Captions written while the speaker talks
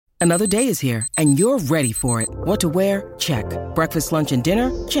Another day is here, and you're ready for it. What to wear? Check. Breakfast, lunch, and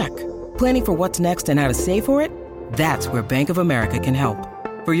dinner? Check. Planning for what's next and how to save for it? That's where Bank of America can help.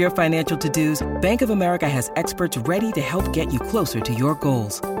 For your financial to-dos, Bank of America has experts ready to help get you closer to your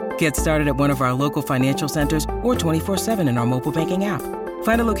goals. Get started at one of our local financial centers or 24/7 in our mobile banking app.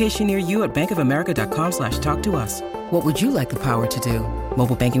 Find a location near you at bankofamerica.com/talktous. What would you like the power to do?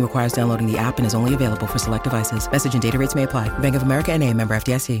 Mobile banking requires downloading the app and is only available for select devices. Message and data rates may apply. Bank of America N.A., member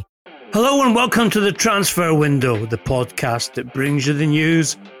FDIC. Hello and welcome to the Transfer Window, the podcast that brings you the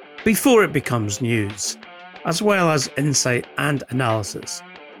news before it becomes news, as well as insight and analysis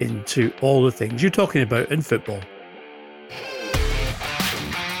into all the things you're talking about in football.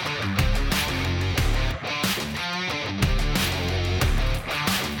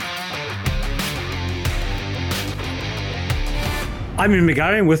 I'm Ian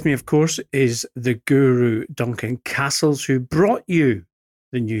McGarry, and with me, of course, is the guru Duncan Castles, who brought you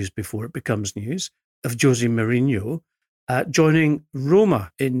the news before it becomes news of Jose Mourinho joining Roma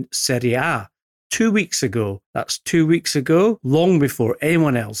in Serie A 2 weeks ago. That's 2 weeks ago, long before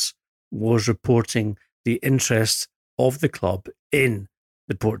anyone else was reporting the interest of the club in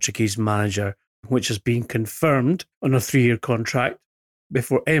the Portuguese manager, which has been confirmed on a 3-year contract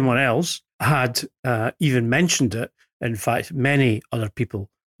before anyone else had even mentioned it. In fact, many other people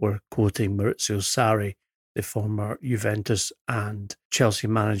were quoting Maurizio Sarri, the former Juventus and Chelsea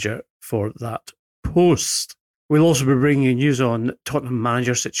manager, for that post. We'll also be bringing you news on Tottenham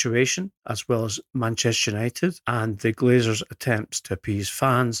manager situation, as well as Manchester United and the Glazers' attempts to appease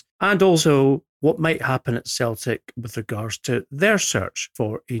fans, and also what might happen at Celtic with regards to their search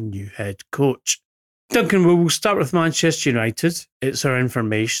for a new head coach. Duncan, we'll start with Manchester United. It's our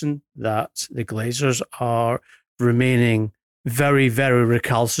information that the Glazers are remaining very, very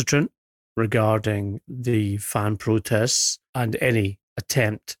recalcitrant regarding the fan protests and any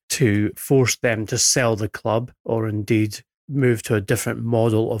attempt to force them to sell the club or indeed move to a different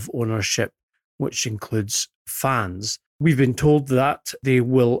model of ownership, which includes fans. We've been told that they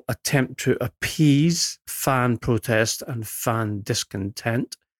will attempt to appease fan protest and fan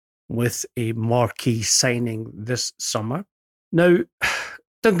discontent with a marquee signing this summer. Now,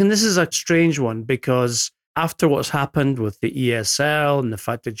 Duncan, this is a strange one because after what's happened with the ESL and the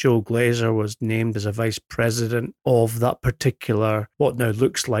fact that Joe Glazer was named as a vice president of that particular, what now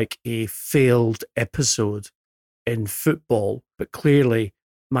looks like a failed episode in football, but clearly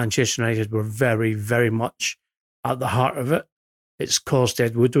Manchester United were very, very much at the heart of it. It's cost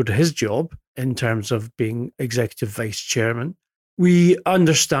Ed Woodward his job in terms of being executive vice chairman. We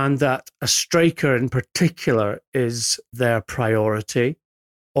understand that a striker in particular is their priority.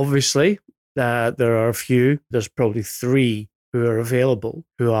 Obviously, there are a few, there's probably 3 who are available,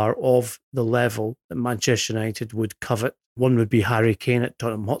 who are of the level that Manchester United would covet. One would be Harry Kane at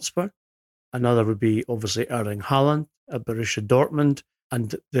Tottenham Hotspur. Another would be obviously Erling Haaland at Borussia Dortmund.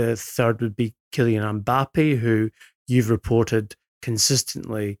 And the third would be Kylian Mbappe, who you've reported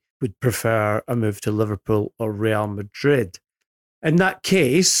consistently would prefer a move to Liverpool or Real Madrid. In that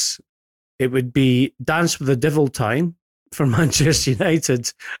case, it would be dance with the devil time for Manchester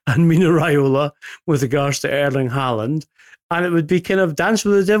United and Mino Raiola with regards to Erling Haaland. And it would be kind of dance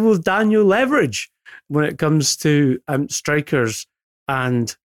with the devil with Daniel Leverage when it comes to strikers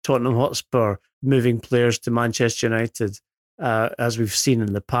and Tottenham Hotspur moving players to Manchester United, as we've seen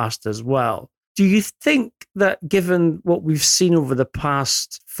in the past as well. Do you think that given what we've seen over the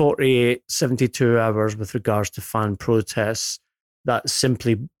past 48, 72 hours with regards to fan protests, that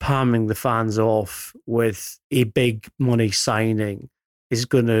simply palming the fans off with a big money signing is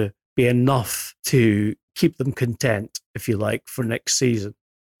going to be enough to keep them content, if you like, for next season?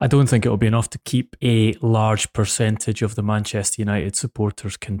 I don't think it will be enough to keep a large percentage of the Manchester United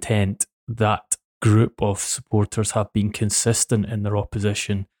supporters content. That group of supporters have been consistent in their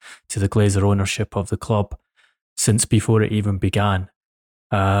opposition to the Glazer ownership of the club since before it even began.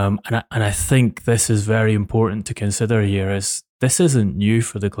 And I think this is very important to consider here, is this isn't new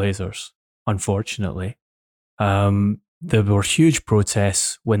for the Glazers, unfortunately. There were huge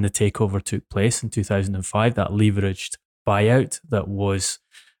protests when the takeover took place in 2005, that leveraged buyout that was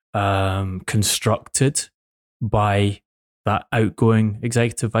constructed by that outgoing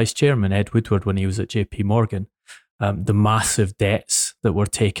executive vice chairman, Ed Woodward, when he was at JP Morgan. The massive debts that were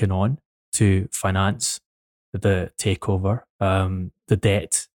taken on to finance the takeover. The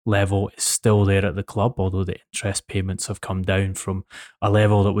debt level is still there at the club, although the interest payments have come down from a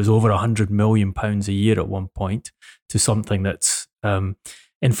level that was over £100 million a year at one point to something that's,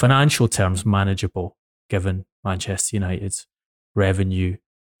 in financial terms, manageable, given Manchester United's revenue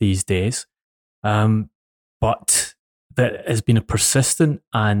these days. But that has been a persistent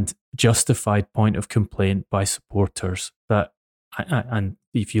and justified point of complaint by supporters that, and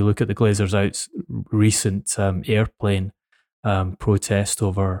if you look at the Glazers Out's recent airplane protest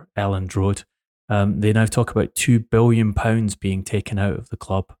over Elland Road, they now talk about £2 billion being taken out of the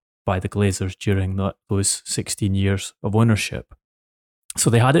club by the Glazers during those 16 years of ownership. So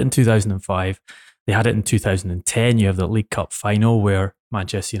they had it in 2005. They had it in 2010. You have the League Cup final where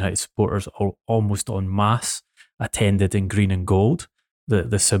Manchester United supporters almost en masse attended in green and gold,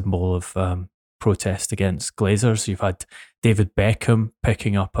 the symbol of protest against Glazers. You've had David Beckham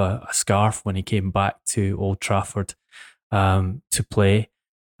picking up a scarf when he came back to Old Trafford to play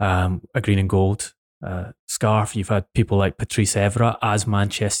a green and gold scarf. You've had people like Patrice Evra as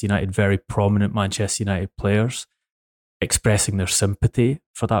Manchester United, very prominent Manchester United players, expressing their sympathy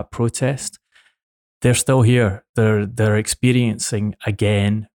for that protest. They're still here. They're experiencing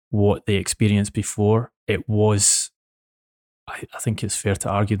again what they experienced before. It was, I think it's fair to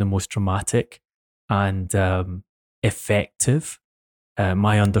argue, the most dramatic and effective.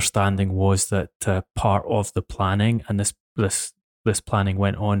 My understanding was that part of the planning, and this planning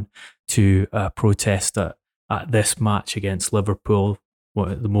went on to protest at this match against Liverpool,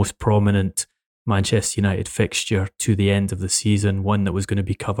 the most prominent Manchester United fixture to the end of the season, one that was going to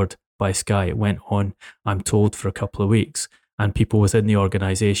be covered by Sky. It went on, I'm told, for a couple of weeks, and people within the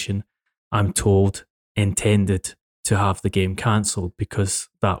organisation, I'm told, intended to have the game cancelled because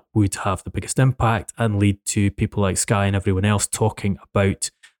that would have the biggest impact and lead to people like Sky and everyone else talking about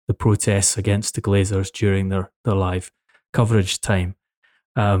the protests against the Glazers during their live coverage time.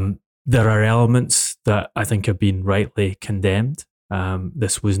 There are elements that I think have been rightly condemned.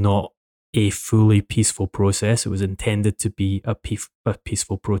 This was not a fully peaceful process. It was intended to be a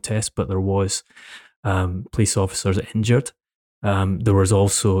peaceful protest, but there was police officers injured. There was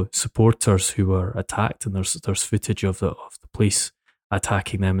also supporters who were attacked, and there's footage of the police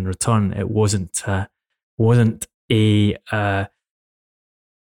attacking them in return. It wasn't a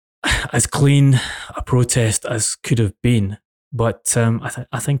as clean a protest as could have been. But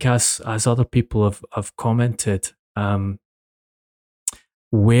I think as other people have commented,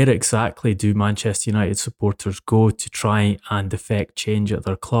 where exactly do Manchester United supporters go to try and effect change at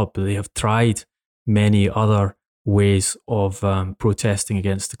their club? They have tried many other ways of protesting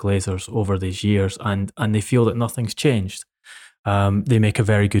against the Glazers over these years, and they feel that nothing's changed. They make a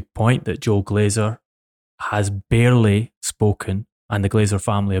very good point that Joe Glazer has barely spoken, and the Glazer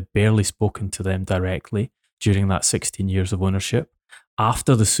family have barely spoken to them directly during that 16 years of ownership.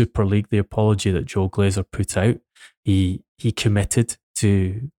 After the Super League, the apology that Joe Glazer put out, he committed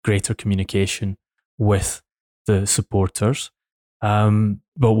to greater communication with the supporters. But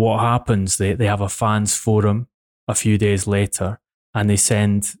what happens, they have a fans forum a few days later, and they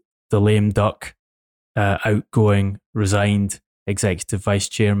send the lame duck, outgoing, resigned executive vice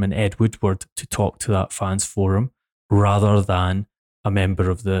chairman Ed Woodward to talk to that fans forum rather than a member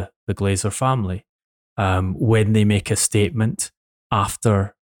of the Glazer family. When they make a statement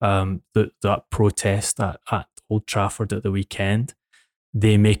after that protest at Old Trafford at the weekend,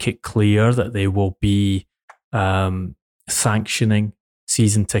 they make it clear that they will be sanctioning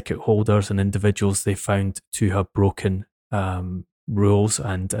season ticket holders and individuals they found to have broken rules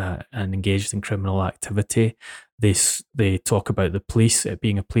and engaged in criminal activity. They talk about the police, it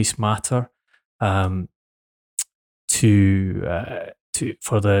being a police matter, for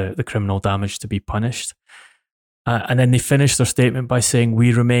the criminal damage to be punished. And then they finish their statement by saying,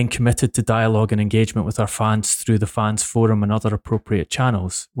 we remain committed to dialogue and engagement with our fans through the fans forum and other appropriate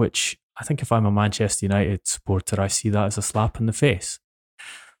channels, which I think if I'm a Manchester United supporter, I see that as a slap in the face.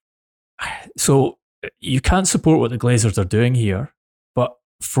 So you can't support what the Glazers are doing here, but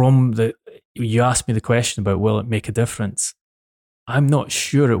you asked me the question about will it make a difference? I'm not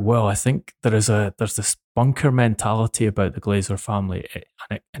sure it will. I think there's this bunker mentality about the Glazer family,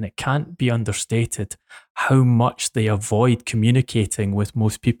 and it can't be understated how much they avoid communicating with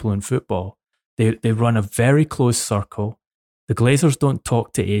most people in football. They run a very close circle. The Glazers don't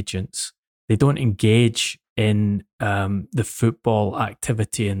talk to agents. They don't engage in the football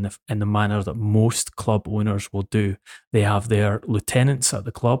activity in the manner that most club owners will do. They have their lieutenants at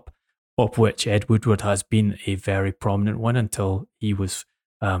the club, of which Ed Woodward has been a very prominent one until he was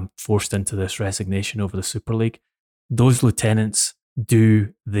forced into this resignation over the Super League. Those lieutenants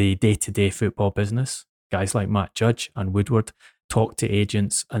do the day-to-day football business. Guys like Matt Judge and Woodward talk to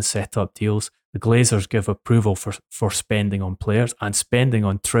agents and set up deals. The Glazers give approval for spending on players and spending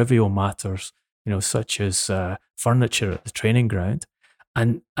on trivial matters, such as furniture at the training ground.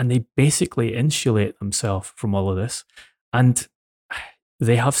 And they basically insulate themselves from all of this. And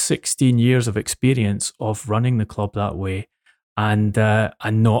they have 16 years of experience of running the club that way and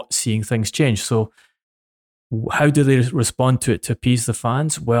not seeing things change. So how do they respond to it to appease the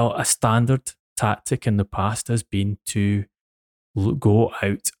fans? Well, a standard tactic in the past has been to go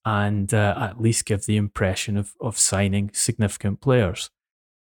out and at least give the impression of signing significant players.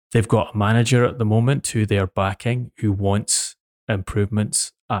 They've got a manager at the moment who they are backing, who wants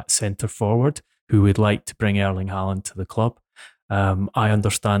improvements at centre forward, who would like to bring Erling Haaland to the club. I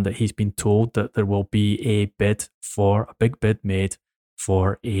understand that he's been told that there will be a big bid made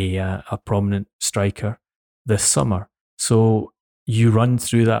for a prominent striker this summer. So you run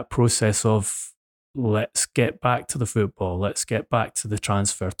through that process of, let's get back to the football. Let's get back to the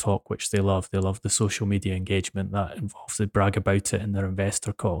transfer talk, which they love. They love the social media engagement that involves. They brag about it in their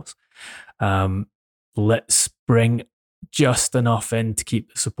investor calls. Let's bring just enough in to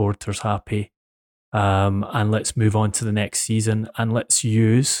keep the supporters happy. And let's move on to the next season, and let's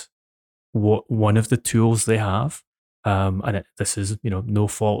use one of the tools they have. This is, no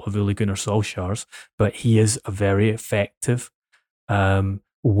fault of Ole Gunnar Solskjaer's, but he is a very effective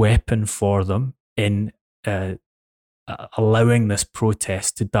weapon for them in allowing this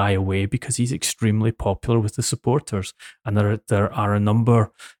protest to die away, because he's extremely popular with the supporters. And there are a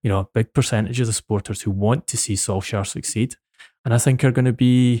number, a big percentage of the supporters who want to see Solskjaer succeed, and I think are going to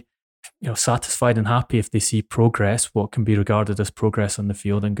be satisfied and happy if they see progress, what can be regarded as progress on the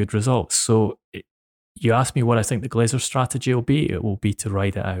field and good results. So you ask me what I think the Glazers' strategy will be, it will be to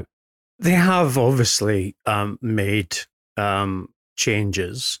ride it out. They have obviously made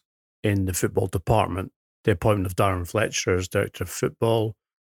changes in the football department. The appointment of Darren Fletcher as Director of Football.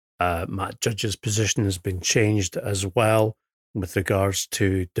 Matt Judge's position has been changed as well with regards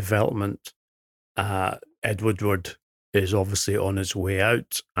to development. Ed Woodward is obviously on his way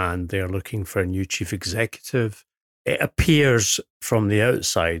out, and they're looking for a new chief executive. It appears from the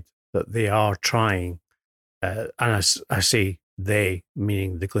outside that they are trying, and I say they,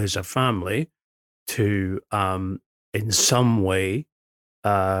 meaning the Glazer family, to in some way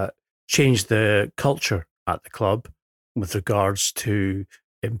change the culture at the club with regards to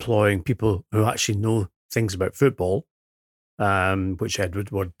employing people who actually know things about football, which Ed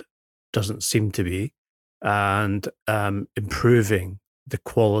Woodward doesn't seem to be, and improving the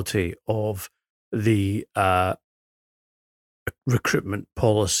quality of the recruitment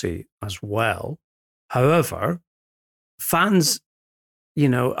policy as well. However, fans,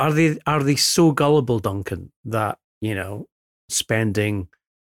 are they so gullible, Duncan, that spending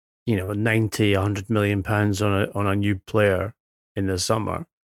 90, 100 million pounds on a new player in the summer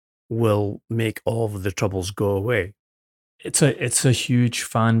will make all of the troubles go away? It's a huge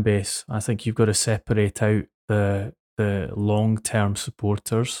fan base. I think you've got to separate out the long-term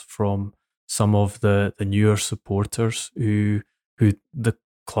supporters from some of the newer supporters who the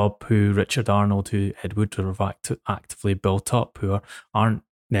club, who Richard Arnold, who Ed Woodward have actively built up, who aren't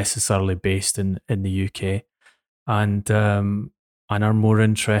necessarily based in the UK and are more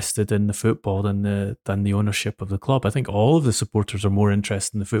interested in the football than the ownership of the club. I think all of the supporters are more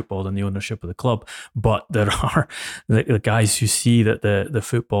interested in the football than the ownership of the club. But there are the guys who see that the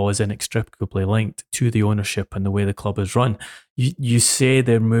football is inextricably linked to the ownership and the way the club is run. You say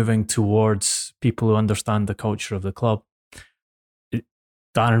they're moving towards people who understand the culture of the club.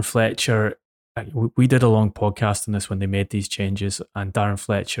 Darren Fletcher, we did a long podcast on this when they made these changes, and Darren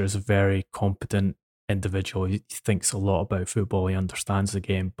Fletcher is a very competent individual. He thinks a lot about football. He understands the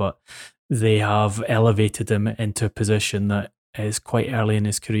game, but they have elevated him into a position that is quite early in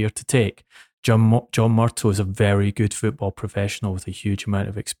his career to take. John Murtough is a very good football professional with a huge amount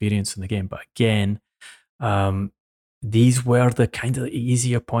of experience in the game. But again, these were the kind of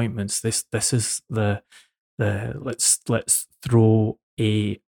easy appointments. This is the let's throw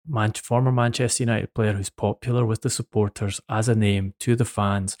a former Manchester United player who's popular with the supporters as a name to the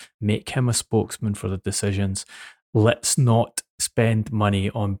fans, make him a spokesman for the decisions. Let's not spend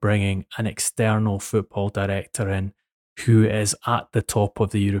money on bringing an external football director in who is at the top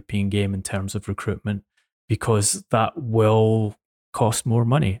of the European game in terms of recruitment, because that will cost more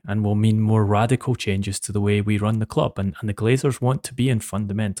money and will mean more radical changes to the way we run the club. And the Glazers want to be in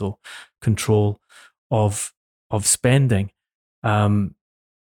fundamental control of spending.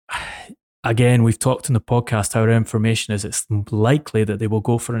 Again, we've talked in the podcast how our information is it's likely that they will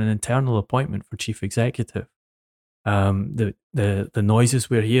go for an internal appointment for chief executive. The noises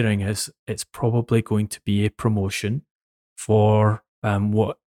we're hearing is it's probably going to be a promotion for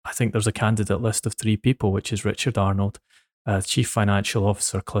what I think there's a candidate list of 3 people, which is Richard Arnold, Chief Financial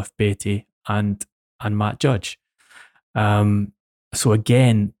Officer Cliff Beattie, and Matt Judge. So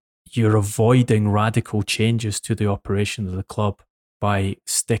again, you're avoiding radical changes to the operation of the club by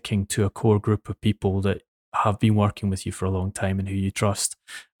sticking to a core group of people that have been working with you for a long time and who you trust,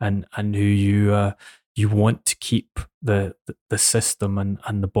 and who you want to keep the system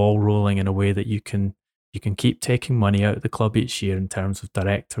and the ball rolling in a way that you can keep taking money out of the club each year in terms of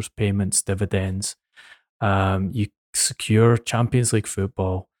directors' payments, dividends. You secure Champions League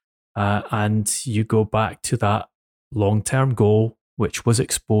football, and you go back to that long-term goal, which was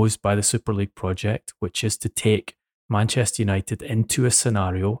exposed by the Super League project, which is to take Manchester United into a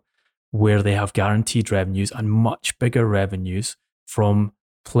scenario where they have guaranteed revenues and much bigger revenues from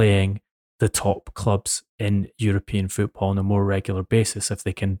playing the top clubs in European football on a more regular basis. If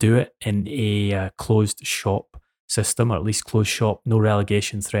they can do it in a closed shop system, or at least closed shop, no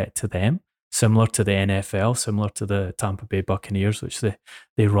relegation threat to them, similar to the NFL, similar to the Tampa Bay Buccaneers, which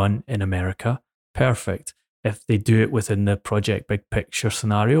they run in America, perfect. If they do it within the Project Big Picture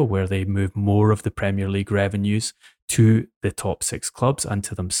scenario, where they move more of the Premier League revenues to the top 6 clubs and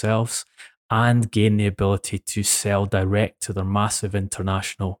to themselves, and gain the ability to sell direct to their massive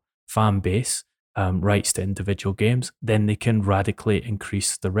international fan base rights to individual games, then they can radically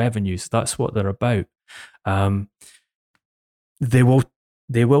increase the revenues. That's what they're about. They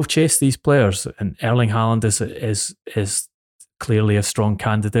will chase these players, and Erling Haaland is clearly a strong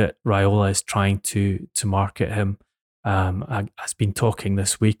candidate. Raiola is trying to market him. Has been talking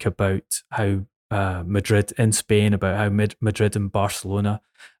this week about how Madrid in Spain, about how Madrid and Barcelona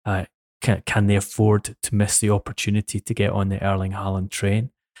can they afford to miss the opportunity to get on the Erling Haaland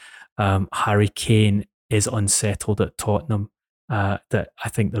train. Harry Kane is unsettled at Tottenham. That I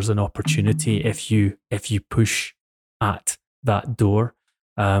think there's an opportunity if you push at that door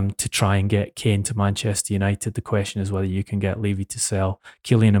to try and get Kane to Manchester United. The question is whether you can get Levy to sell.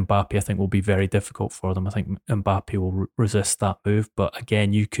 Kylian Mbappe, I think, will be very difficult for them. I think Mbappe will resist that move. But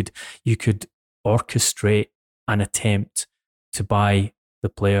again, you could orchestrate an attempt to buy the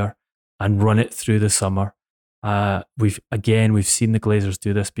player and run it through the summer. We've seen the Glazers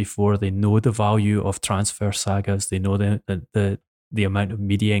do this before. They know the value of transfer sagas. They know the amount of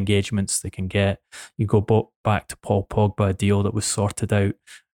media engagements they can get. You go back to Paul Pogba, a deal that was sorted out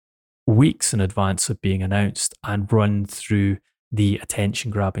weeks in advance of being announced and run through the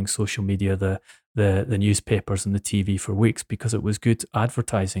attention-grabbing social media, the newspapers and the TV for weeks, because it was good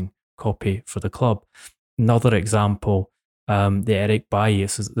advertising copy for the club. Another example, the Eric Bailly,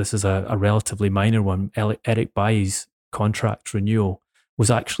 this is a relatively minor one. Eric Bailly's contract renewal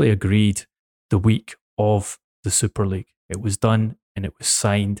was actually agreed the week of the Super League. It was done and it was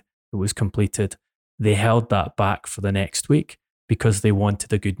signed. It was completed. They held that back for the next week because they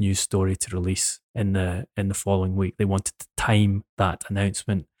wanted a good news story to release in the following week. They wanted to time that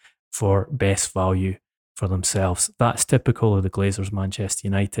announcement for best value for themselves. That's typical of the Glazers, Manchester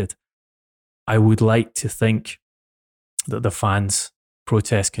United. I would like to think that the fans'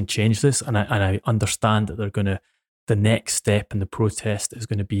 protest can change this, and I understand that the next step in the protest is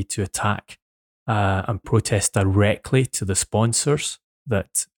going to be to attack and protest directly to the sponsors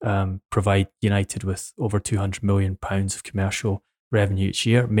that provide United with over £200 million of commercial revenue each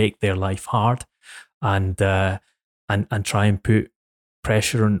year, make their life hard, and try and put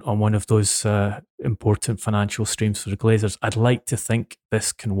pressure on one of those important financial streams for the Glazers. I'd like to think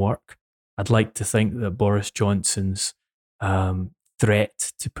this can work. I'd like to think that Boris Johnson's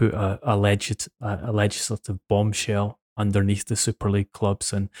threat to put a legislative bombshell underneath the Super League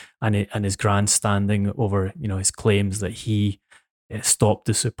clubs and his grandstanding over his claims that he stopped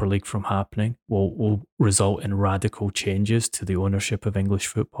the Super League from happening will result in radical changes to the ownership of English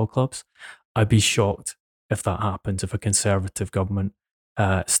football clubs. I'd be shocked if that happens, if a Conservative government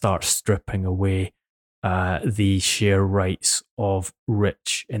starts stripping away the share rights of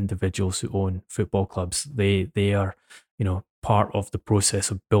rich individuals who own football clubs. They are, part of the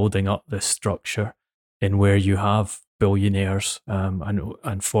process of building up this structure in where you have billionaires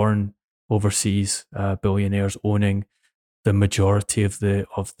and foreign overseas billionaires owning the majority of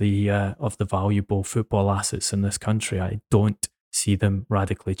the valuable football assets in this country. I don't see them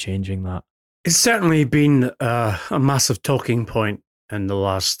radically changing that. It's certainly been a massive talking point in the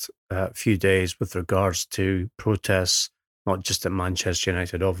last few days with regards to protests, not just at Manchester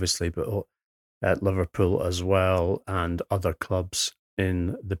United, obviously, but at Liverpool as well, and other clubs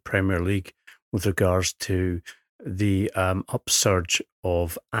in the Premier League, with regards to the upsurge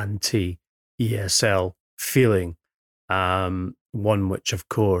of anti-ESL feeling, one which, of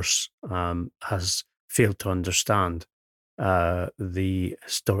course, has failed to understand the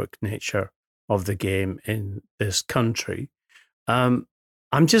historic nature of the game in this country. I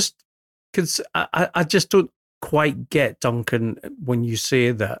just don't quite get, Duncan, when you say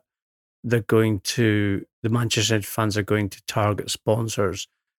that the Manchester United fans are going to target sponsors.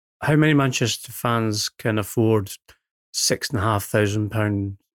 How many Manchester fans can afford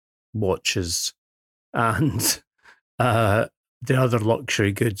 £6,500 watches and the other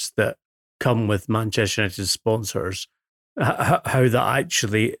luxury goods that come with Manchester United sponsors? How that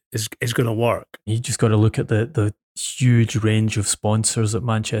actually is going to work? You just got to look at the huge range of sponsors that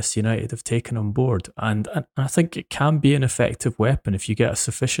Manchester United have taken on board, and I think it can be an effective weapon if you get a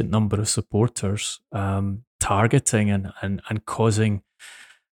sufficient number of supporters targeting and causing,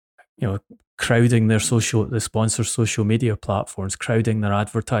 crowding the sponsors' social media platforms, crowding their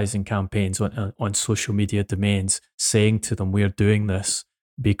advertising campaigns on social media domains, saying to them, "We're doing this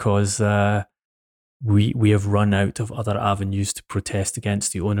because we have run out of other avenues to protest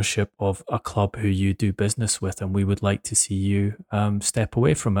against the ownership of a club who you do business with, and we would like to see you step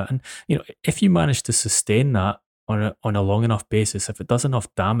away from it." And if you manage to sustain that on a long enough basis, if it does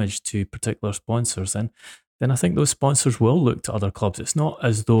enough damage to particular sponsors, then I think those sponsors will look to other clubs. It's not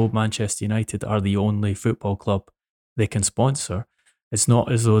as though Manchester United are the only football club they can sponsor. It's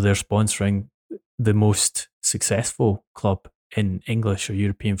not as though they're sponsoring the most successful club in English or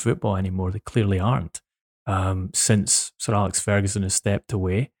European football anymore. They clearly aren't. Since Sir Alex Ferguson has stepped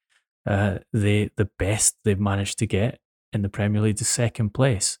away, the best they've managed to get in the Premier League is second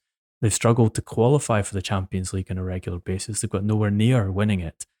place. They've struggled to qualify for the Champions League on a regular basis. They've got nowhere near winning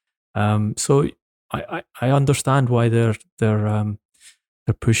it. So I understand why they're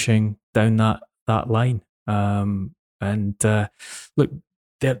pushing down that line. Look,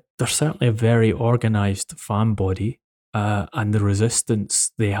 they're certainly a very organised fan body. And the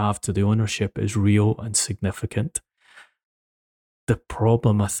resistance they have to the ownership is real and significant. The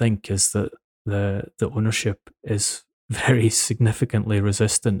problem, I think, is that the ownership is very significantly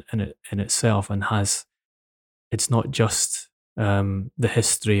resistant in itself, and it's not just the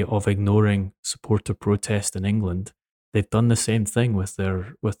history of ignoring supporter protest in England. They've done the same thing with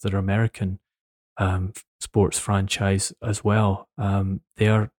their American sports franchise as well.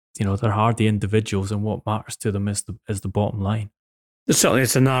 They're hardy individuals, and what matters to them is the bottom line. Certainly,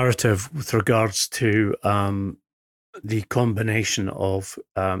 it's a narrative with regards to the combination of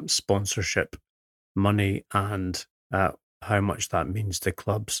sponsorship money and how much that means to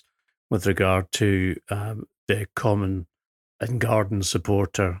clubs with regard to the common and garden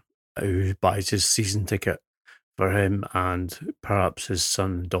supporter who buys his season ticket for him and perhaps his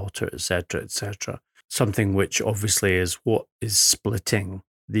son and daughter, etc., etc. Something which obviously is what is splitting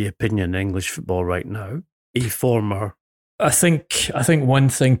the opinion in English football right now. I think one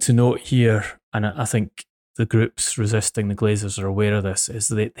thing to note here, and I think the groups resisting the Glazers are aware of this, is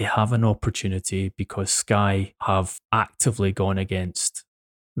that they have an opportunity because Sky have actively gone against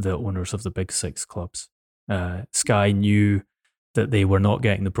the owners of the big six clubs. Sky knew that they were not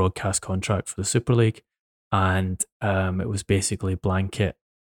getting the broadcast contract for the Super League, and it was basically blanket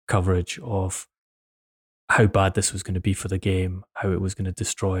coverage of how bad this was going to be for the game, how it was going to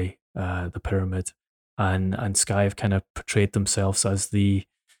destroy the pyramid, and Sky have kind of portrayed themselves as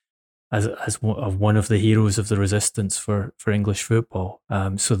one of the heroes of the resistance for English football.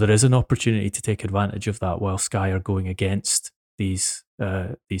 So there is an opportunity to take advantage of that while Sky are going against these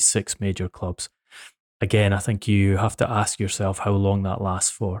six major clubs. Again, I think you have to ask yourself how long that lasts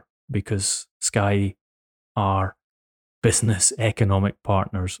for, because Sky are business economic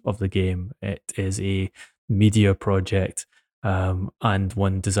partners of the game. It is a media project and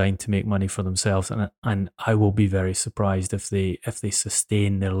one designed to make money for themselves, and I will be very surprised if they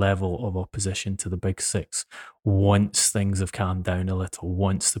sustain their level of opposition to the big six once things have calmed down a little,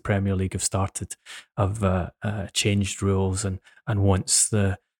 once the Premier League have changed rules, and once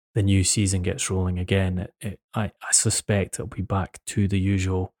the new season gets rolling again. I suspect it'll be back to the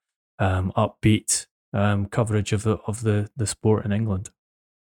usual upbeat coverage of the sport in England.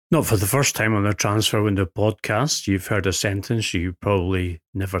 Not for the first time on the Transfer Window podcast, you've heard a sentence you probably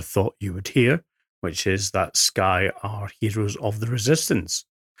never thought you would hear, which is that Sky are heroes of the resistance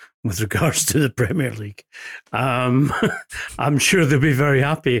with regards to the Premier League. I'm sure they'll be very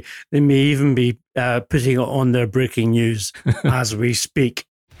happy. They may even be putting it on their breaking news as we speak.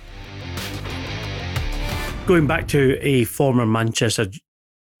 Going back to a former Manchester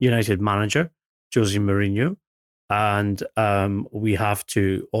United manager, Jose Mourinho, and we have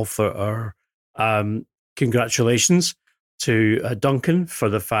to offer our congratulations to Duncan for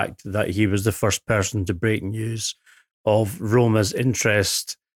the fact that he was the first person to break news of Roma's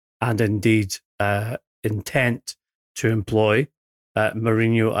interest and indeed intent to employ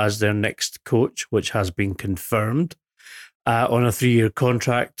Mourinho as their next coach, which has been confirmed on a 3-year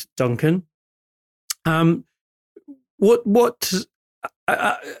contract, Duncan. What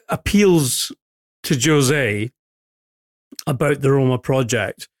appeals to Jose about the Roma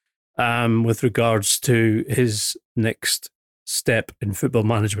project with regards to his next step in football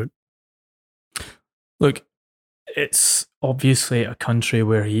management? Look, it's obviously a country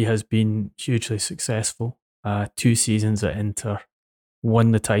where he has been hugely successful. 2 seasons at Inter,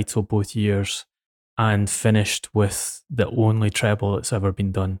 won the title both years, and finished with the only treble that's ever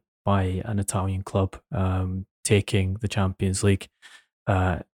been done by an Italian club, taking the Champions League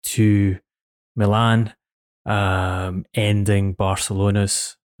to Milan, ending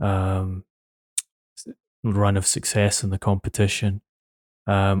Barcelona's run of success in the competition,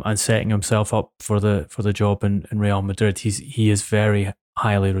 and setting himself up for the job in Real Madrid. He is very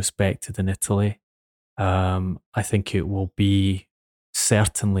highly respected in Italy. I think it will be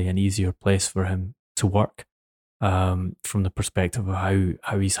certainly an easier place for him to work, from the perspective of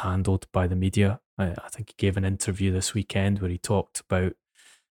how he's handled by the media. I think he gave an interview this weekend where he talked about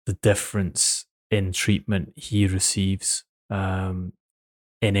the difference in treatment he receives in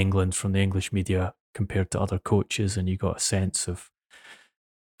England from the English media compared to other coaches, and you got a sense of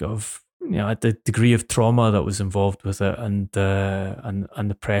the degree of trauma that was involved with it, and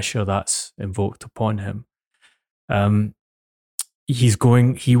the pressure that's invoked upon him.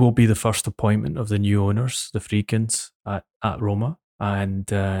 He will be the first appointment of the new owners, the Friedkins at Roma. And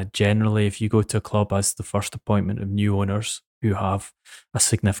generally, if you go to a club as the first appointment of new owners who have a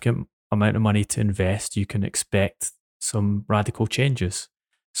significant amount of money to invest, you can expect some radical changes.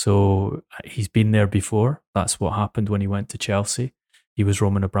 So he's been there before. That's what happened when he went to Chelsea. He was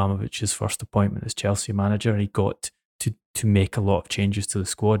Roman Abramovich's first appointment as Chelsea manager, and he got to make a lot of changes to the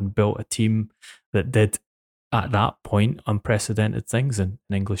squad and built a team that did, at that point, unprecedented things in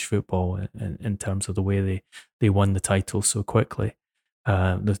English football in terms of the way they won the title so quickly.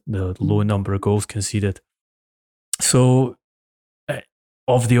 The low number of goals conceded. So,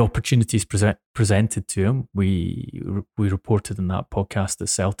 of the opportunities presented to him, we reported in that podcast that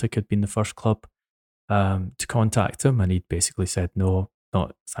Celtic had been the first club to contact him, and he'd basically said, no,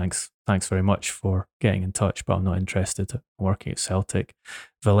 not thanks very much for getting in touch, but I'm not interested in working at Celtic.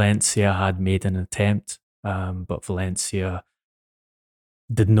 Valencia had made an attempt, but Valencia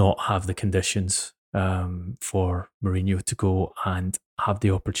did not have the conditions for Mourinho to go and have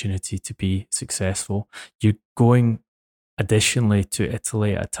the opportunity to be successful. You're going additionally to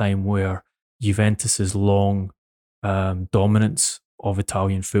Italy at a time where Juventus's long dominance of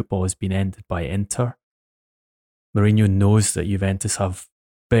Italian football has been ended by Inter. Mourinho knows that Juventus have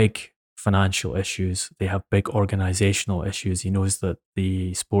big financial issues. They have big organisational issues. He knows that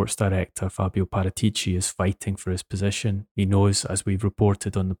the sports director, Fabio Paratici, is fighting for his position. He knows, as we've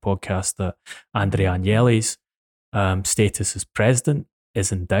reported on the podcast, that Andrea Agnelli's status as president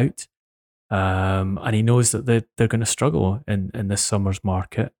is in doubt. And he knows that they're going to struggle in this summer's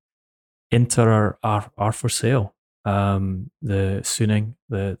market. Inter are for sale. The Suning,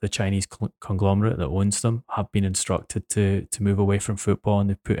 the Chinese conglomerate that owns them, have been instructed to move away from football, and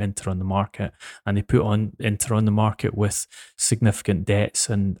they've put Inter on the market. And they put Inter on the market with significant debts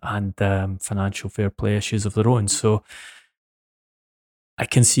and financial fair play issues of their own. So I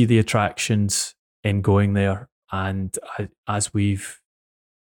can see the attractions in going there. And as we've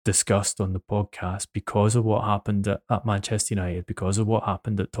discussed on the podcast, because of what happened at Manchester United, because of what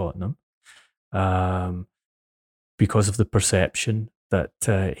happened at Tottenham, because of the perception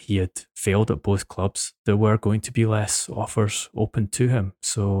that he had failed at both clubs, there were going to be less offers open to him.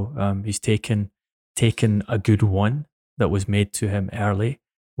 So he's taken a good one that was made to him early,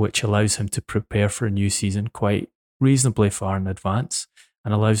 which allows him to prepare for a new season quite reasonably far in advance,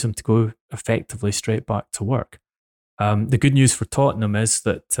 and allows him to go effectively straight back to work. The good news for Tottenham is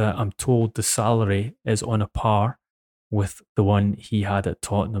that I'm told the salary is on a par with the one he had at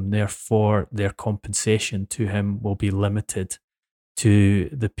Tottenham. Therefore, their compensation to him will be limited to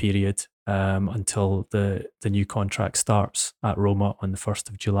the period until the new contract starts at Roma on the 1st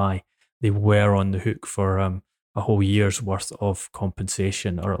of July. They were on the hook for a whole year's worth of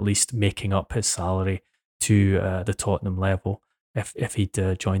compensation, or at least making up his salary to the Tottenham level if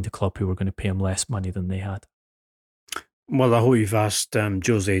he'd joined a club who were going to pay him less money than they had. Well, I hope you've asked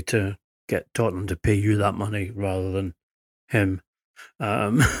Jose to get Tottenham to pay you that money rather than him.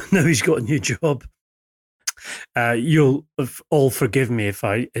 Now he's got a new job. You'll all forgive me if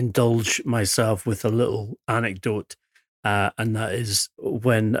I indulge myself with a little anecdote, and that is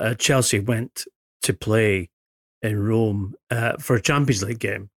when Chelsea went to play in Rome for a Champions League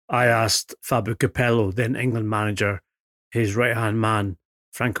game. I asked Fabio Capello, then England manager, his right-hand man,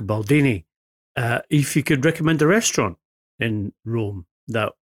 Franco Baldini, if he could recommend a restaurant in Rome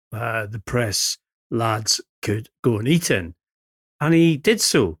that the press lads could go and eat in. And he did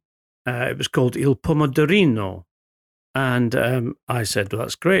so. It was called Il Pomodorino. And I said, well,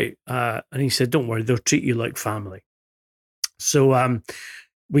 that's great. And he said, don't worry, they'll treat you like family. So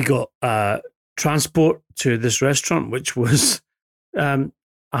we got transport to this restaurant, which was, I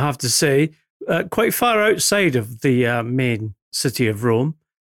have to say, quite far outside of the main city of Rome,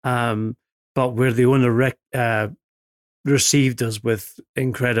 but where the owner received us with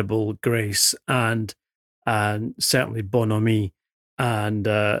incredible grace and certainly bonhomie, and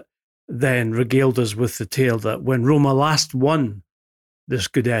then regaled us with the tale that when Roma last won the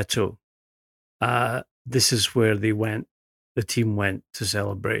Scudetto, this is where the team went to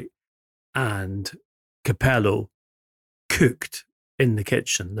celebrate, and Capello cooked in the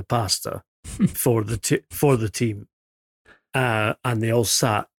kitchen the pasta for the team, and they all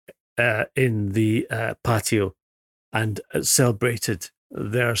sat in the patio and celebrated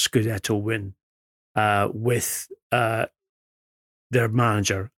their Scudetto win with their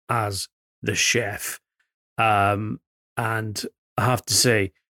manager as the chef. And I have to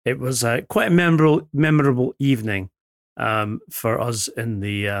say, it was quite a memorable evening for us in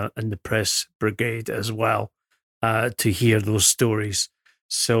the press brigade as well, to hear those stories.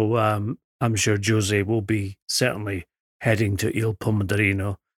 So I'm sure Jose will be certainly heading to Il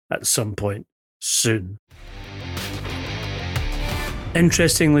Pomodorino at some point soon.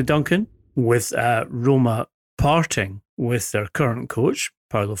 Interestingly, Duncan, with Roma parting with their current coach,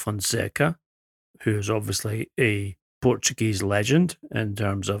 Paulo Fonseca, who is obviously a Portuguese legend in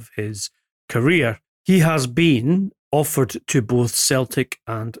terms of his career, he has been offered to both Celtic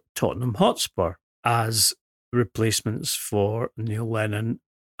and Tottenham Hotspur as replacements for Neil Lennon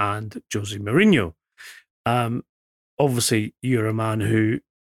and Jose Mourinho. Obviously, you're a man who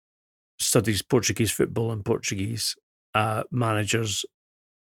studies Portuguese football and Portuguese managers.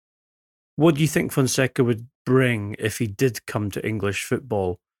 What do you think Fonseca would bring if he did come to English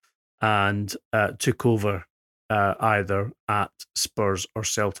football and took over either at Spurs or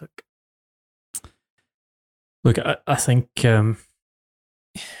Celtic? Look, I think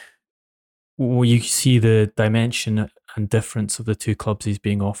you see the dimension and difference of the two clubs he's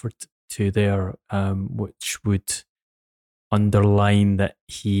being offered to there, which would underline that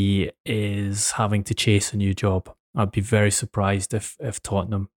he is having to chase a new job. I'd be very surprised if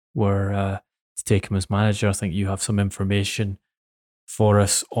Tottenham were to take him as manager. I think you have some information for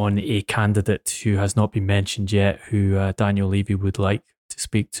us on a candidate who has not been mentioned yet, who Daniel Levy would like to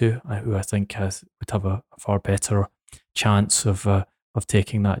speak to, who I think would have a far better chance of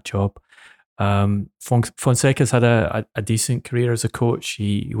taking that job. Fonseca's had a decent career as a coach.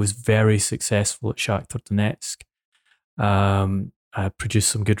 He was very successful at Shakhtar Donetsk. Produced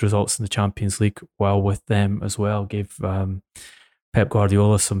some good results in the Champions League while with them as well. Gave Pep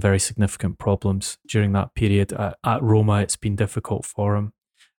Guardiola some very significant problems during that period. At Roma, it's been difficult for him,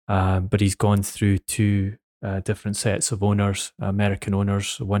 but he's gone through two different sets of owners, American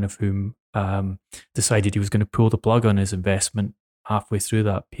owners, one of whom decided he was going to pull the plug on his investment halfway through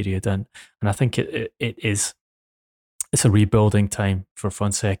that period. And I think it's a rebuilding time for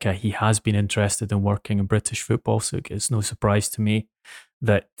Fonseca. He has been interested in working in British football, so it's no surprise to me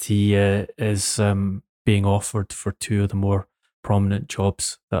that he is being offered for two of the more prominent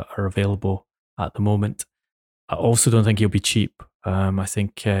jobs that are available at the moment. I also don't think he'll be cheap. I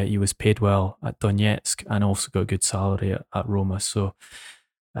think he was paid well at Donetsk and also got a good salary at Roma. So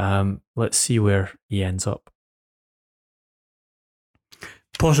let's see where he ends up.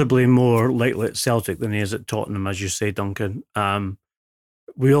 Possibly more likely at Celtic than he is at Tottenham, as you say, Duncan.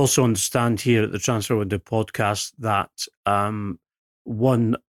 We also understand here at the Transfer Window podcast that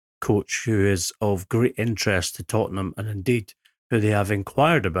one coach who is of great interest to Tottenham, and indeed who they have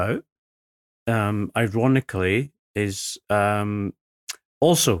inquired about, ironically, is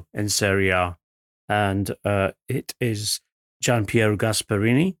also in Serie A. And it is Gianpiero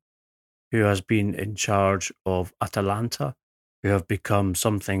Gasperini, who has been in charge of Atalanta, who have become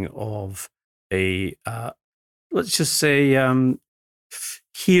something of a, let's just say,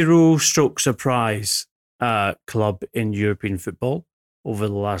 hero stroke surprise club in European football over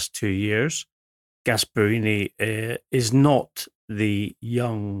the last 2 years. Gasperini is not the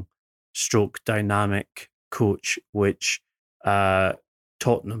young stroke dynamic coach which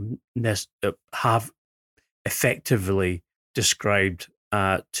Tottenham have effectively described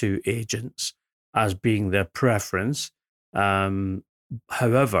to agents as being their preference.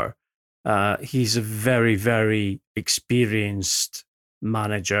 However, he's a very, very experienced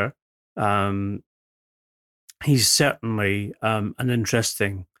manager. He's certainly an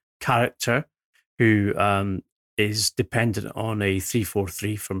interesting character who is dependent on a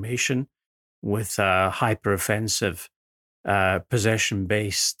 3-4-3 formation with a hyper-offensive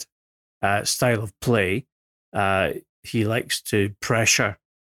possession-based style of play. He likes to pressure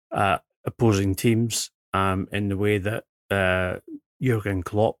opposing teams in the way that Jurgen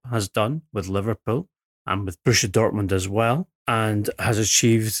Klopp has done with Liverpool and with Borussia Dortmund as well, and has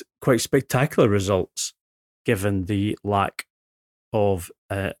achieved quite spectacular results given the lack of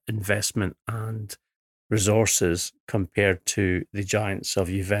investment and resources compared to the giants of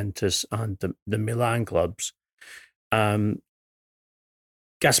Juventus and the Milan clubs.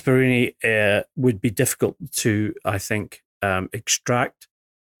 Gasperini would be difficult to, I think, extract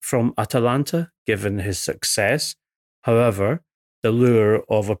from Atalanta, given his success. However, the lure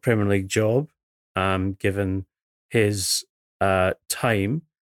of a Premier League job, given his time,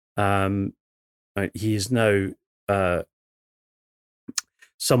 he is now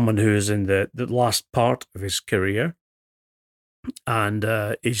someone who is in the last part of his career and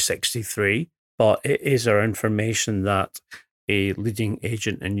age 63. But it is our information that a leading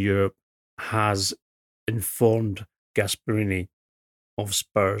agent in Europe has informed Gasperini of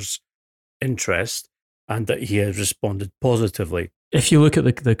Spurs' interest and that he has responded positively. If you look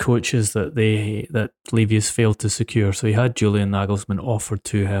at the coaches that Levy has failed to secure, so he had Julian Nagelsmann offered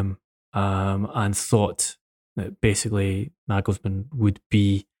to him and thought that basically Nagelsmann would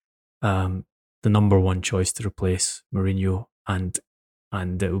be the number one choice to replace Mourinho, and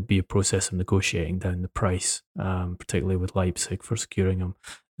it would be a process of negotiating down the price, particularly with Leipzig for securing him.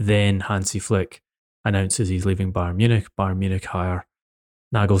 Then Hansi Flick announces he's leaving Bayern Munich. Bayern Munich hire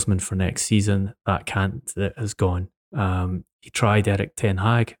Nagelsmann for next season. That has gone. He tried Eric Ten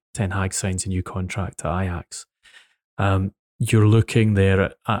Hag. Ten Hag signs a new contract at Ajax. You're looking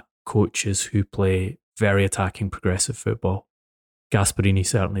there at coaches who play very attacking, progressive football. Gasperini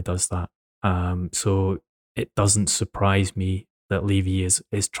certainly does that. So it doesn't surprise me that Levy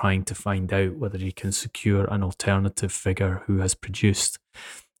is trying to find out whether he can secure an alternative figure who has produced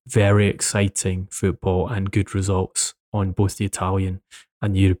very exciting football and good results on both the Italian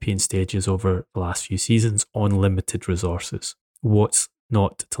and European stages over the last few seasons on limited resources. What's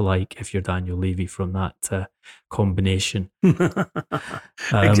not to like if you're Daniel Levy from that combination?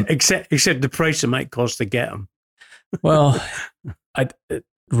 Except the price it might cost to get him. Well,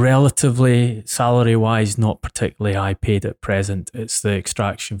 relatively salary-wise, not particularly high paid at present. It's the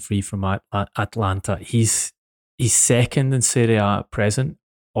extraction fee from Atlanta. He's second in Serie A at present,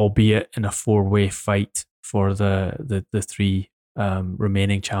 albeit in a four-way fight for the three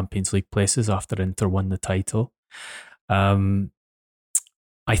remaining Champions League places after Inter won the title.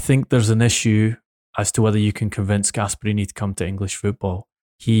 I think there's an issue as to whether you can convince Gasperini to come to English football.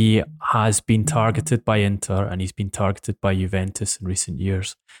 He has been targeted by Inter and he's been targeted by Juventus in recent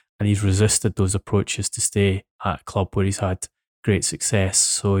years, and he's resisted those approaches to stay at a club where he's had great success.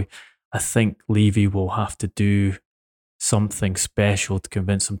 So I think Levy will have to do something special to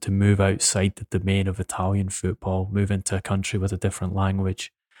convince him to move outside the domain of Italian football, move into a country with a different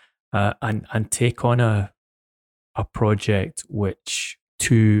language, and take on a project which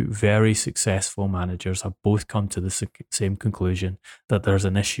two very successful managers have both come to the same conclusion, that there's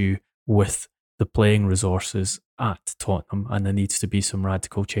an issue with the playing resources at Tottenham and there needs to be some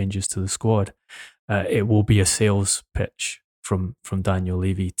radical changes to the squad. It will be a sales pitch from Daniel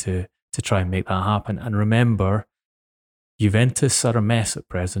Levy to try and make that happen. And remember, Juventus are a mess at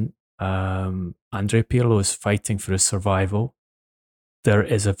present. Andrea Pirlo is fighting for his survival. There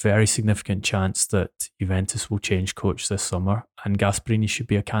is a very significant chance that Juventus will change coach this summer, and Gasperini should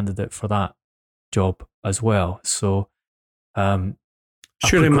be a candidate for that job as well. So,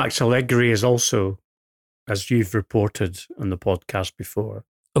 surely Max Allegri is also, as you've reported on the podcast before,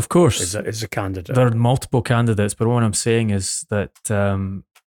 of course, is a candidate. There are multiple candidates, but what I'm saying is that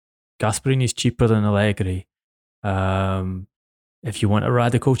Gasperini is cheaper than Allegri. If you want a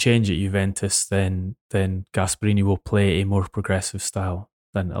radical change at Juventus, then Gasperini will play a more progressive style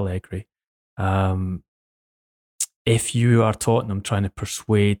than Allegri. If you are Tottenham trying to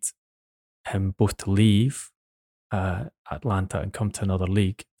persuade him both to leave Atlanta and come to another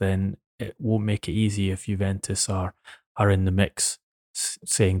league, then it won't make it easy if Juventus are in the mix,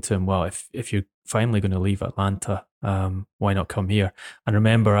 saying to him, well, if you're finally going to leave Atlanta, why not come here? And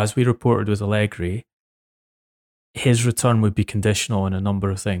remember, as we reported with Allegri, his return would be conditional on a number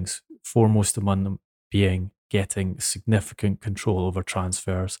of things, foremost among them being getting significant control over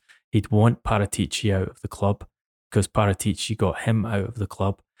transfers. He'd want Paratici out of the club because Paratici got him out of the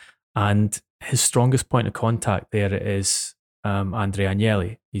club. And his strongest point of contact there is Andrea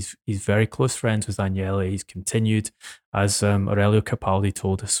Agnelli. He's very close friends with Agnelli. He's continued, as Aurelio Capaldi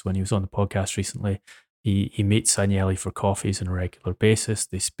told us when he was on the podcast recently, he meets Agnelli for coffees on a regular basis.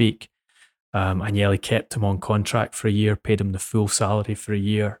 They speak. Agnelli kept him on contract for a year, paid him the full salary for a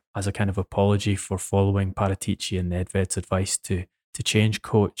year as a kind of apology for following Paratici and Nedved's advice to change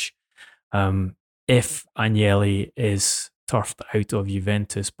coach. If Agnelli is turfed out of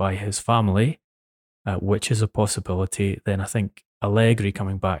Juventus by his family, which is a possibility, then I think Allegri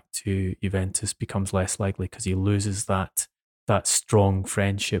coming back to Juventus becomes less likely because he loses that strong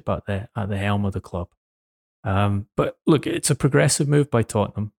friendship at the helm of the club. But look, it's a progressive move by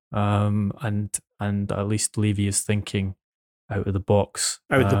Tottenham, and at least Levy is thinking out of the box.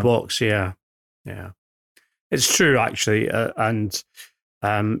 Out of the box, yeah. It's true, actually, and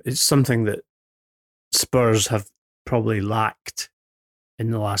it's something that Spurs have probably lacked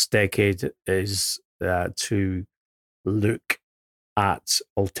in the last decade, is to look at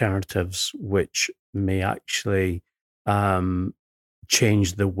alternatives which may actually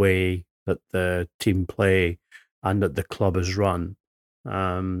change the way that the team play and that the club is run.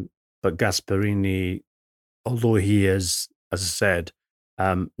 But Gasperini, although he is, as I said,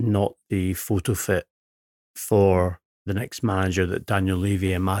 not the photo fit for the next manager that Daniel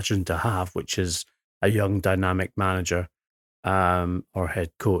Levy imagined to have, which is a young, dynamic manager or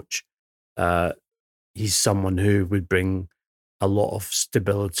head coach, he's someone who would bring a lot of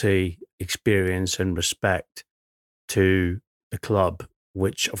stability, experience, and respect to the club,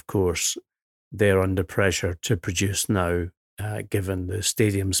 which, of course, they're under pressure to produce now, given the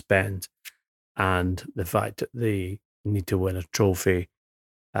stadium spend and the fact that they need to win a trophy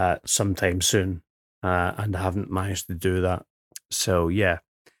sometime soon, and haven't managed to do that. So, yeah,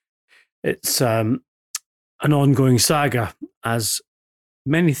 it's an ongoing saga, as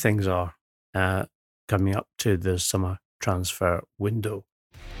many things are coming up to the summer transfer window.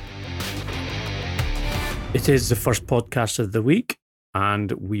 It is the first podcast of the week,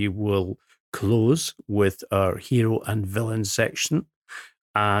 and we will close with our hero and villain section.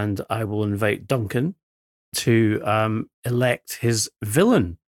 And I will invite Duncan to elect his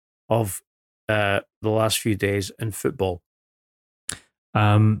villain of the last few days in football.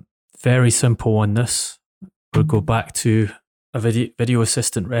 Very simple on this. We'll go back to a video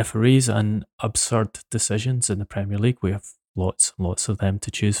assistant referees and absurd decisions in the Premier League. We have lots and lots of them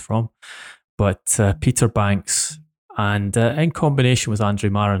to choose from. But Peter Banks, and in combination with Andre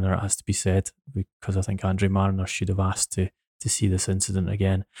Mariner, it has to be said, because I think Andre Mariner should have asked to see this incident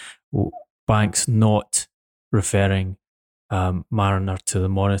again. Banks not referring Mariner to the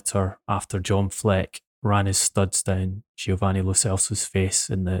monitor after John Fleck ran his studs down Giovanni Lo Celso's face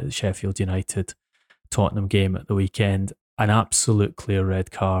in the Sheffield United Tottenham game at the weekend. An absolute clear red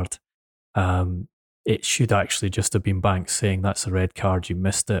card. It should actually just have been Banks saying, "That's a red card, you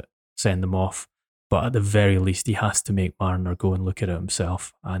missed it, send them off." But at the very least, he has to make Mariner go and look at it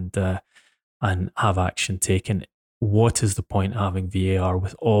himself and have action taken. What is the point of having VAR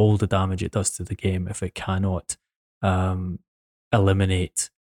with all the damage it does to the game if it cannot eliminate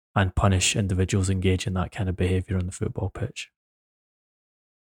and punish individuals engaged in that kind of behaviour on the football pitch?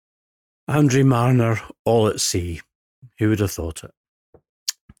 Andre Mariner, all at sea. Who would have thought it?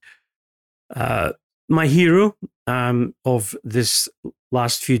 My hero of this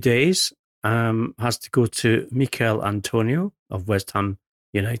last few days has to go to Mikel Antonio of West Ham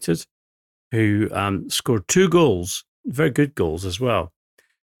United, who scored 2 goals, very good goals as well,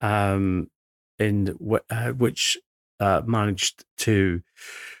 which managed to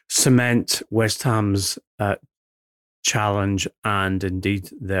cement West Ham's challenge and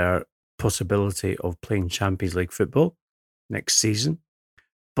indeed their possibility of playing Champions League football next season.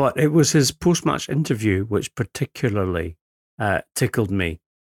 But it was his post-match interview which particularly tickled me,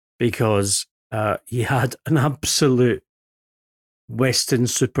 because he had an absolute Western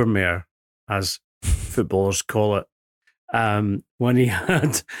supermare, as footballers call it, when he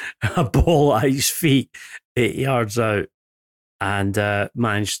had a ball at his feet 8 yards out and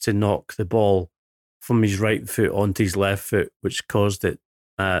managed to knock the ball from his right foot onto his left foot, which caused it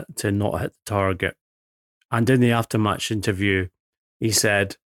to not hit the target. And in the after-match interview, he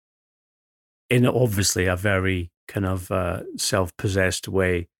said, in obviously a very kind of self-possessed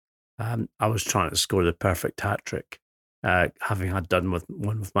way, I was trying to score the perfect hat-trick. Having had done with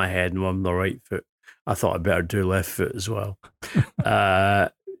one with my head and one with my right foot, I thought I'd better do left foot as well.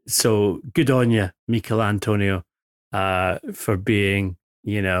 So good on you, Mikel Antonio, for being,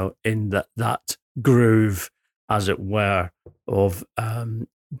 in that groove, as it were, of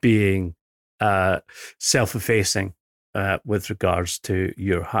being self-effacing with regards to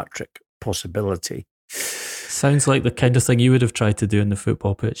your hat-trick possibility. Sounds like the kind of thing you would have tried to do in the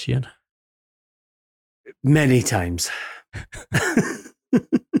football pitch, Ian. Many times.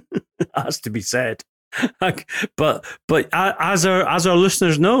 Has to be said. But as our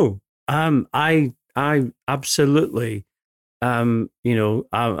listeners know, I absolutely, I'm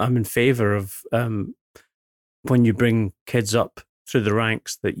in favour of when you bring kids up through the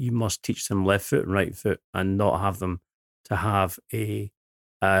ranks that you must teach them left foot and right foot and not have them to have a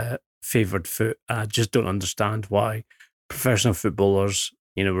favoured foot. I just don't understand why professional footballers,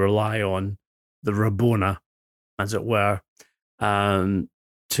 rely on the Rabona, as it were,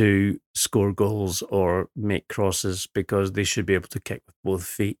 to score goals or make crosses, because they should be able to kick with both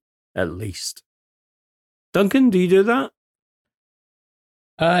feet at least. Duncan, do you do that?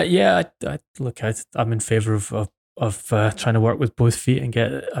 Yeah, I'm in favour of trying to work with both feet and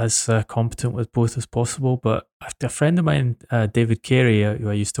get as competent with both as possible. But a friend of mine, David Carey, who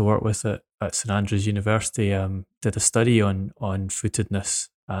I used to work with at St Andrews University, did a study on footedness,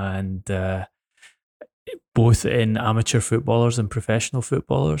 and both in amateur footballers and professional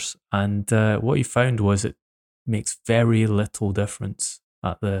footballers. And what he found was it makes very little difference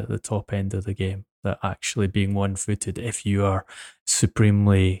at the top end of the game, that actually being one-footed, if you are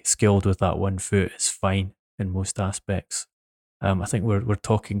supremely skilled with that one foot, is fine in most aspects. I think we're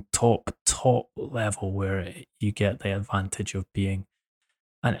talking top level, where you get the advantage of being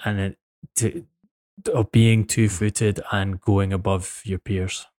of being two-footed and going above your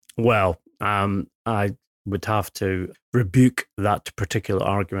peers. Well, I would have to rebuke that particular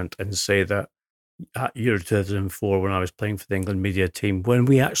argument and say that at Euro 2004, when I was playing for the England media team, when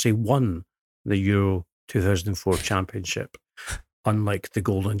we actually won the Euro 2004 championship, unlike the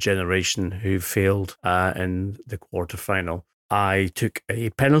golden generation who failed in the quarterfinal, I took a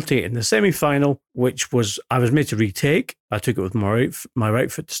penalty in the semi-final, which was I was made to retake. I took it with my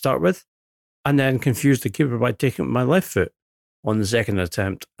right foot to start with, and then confused the keeper by taking it with my left foot on the second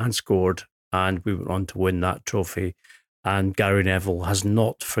attempt and scored. And we went on to win that trophy. And Gary Neville has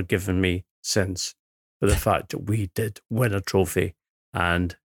not forgiven me since for the fact that we did win a trophy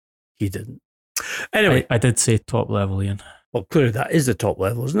and he didn't. Anyway. I did say top level, Ian. Well, clearly that is the top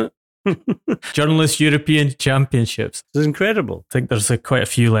level, isn't it? Journalist European Championships. It's incredible. I think there's quite a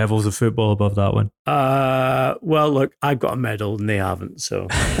few levels of football above that one. Well, look, I've got a medal and they haven't, so...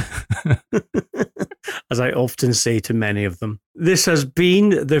 As I often say to many of them. This has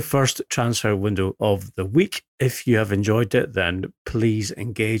been the first transfer window of the week. If you have enjoyed it, then please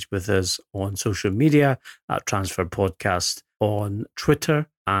engage with us on social media at Transfer Podcast, on Twitter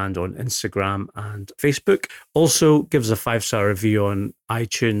and on Instagram and Facebook. Also, give us a 5-star review on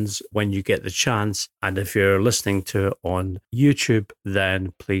iTunes when you get the chance. And if you're listening to it on YouTube,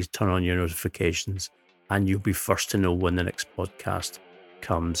 then please turn on your notifications and you'll be first to know when the next podcast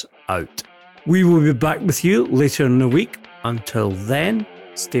comes out. We will be back with you later in the week. Until then,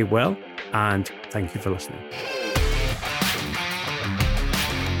 stay well and thank you for listening.